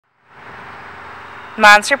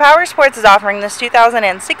Monster Powersports is offering this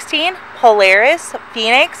 2016 Polaris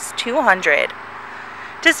Phoenix 200.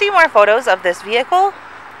 To see more photos of this vehicle,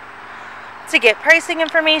 to get pricing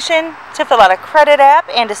information, to fill out a credit app,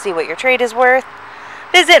 and to see what your trade is worth,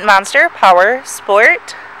 visit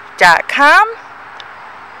monsterpowersport.com.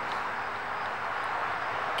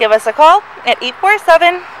 Give us a call at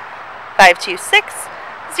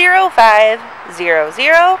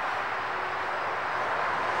 847-526-0500.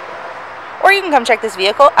 Or you can come check this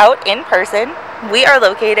vehicle out in person. We are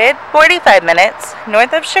located 45 minutes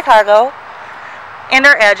north of Chicago, and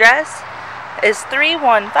our address is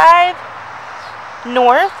 315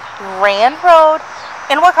 North Rand Road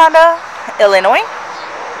in Wauconda, Illinois.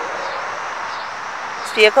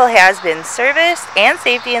 This vehicle has been serviced and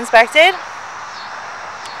safety inspected.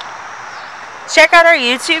 Check out our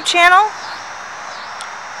YouTube channel.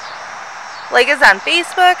 Like us on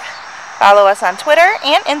Facebook. Follow us on Twitter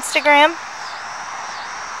and Instagram.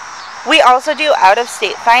 We also do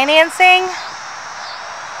out-of-state financing,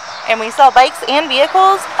 and we sell bikes and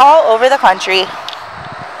vehicles all over the country.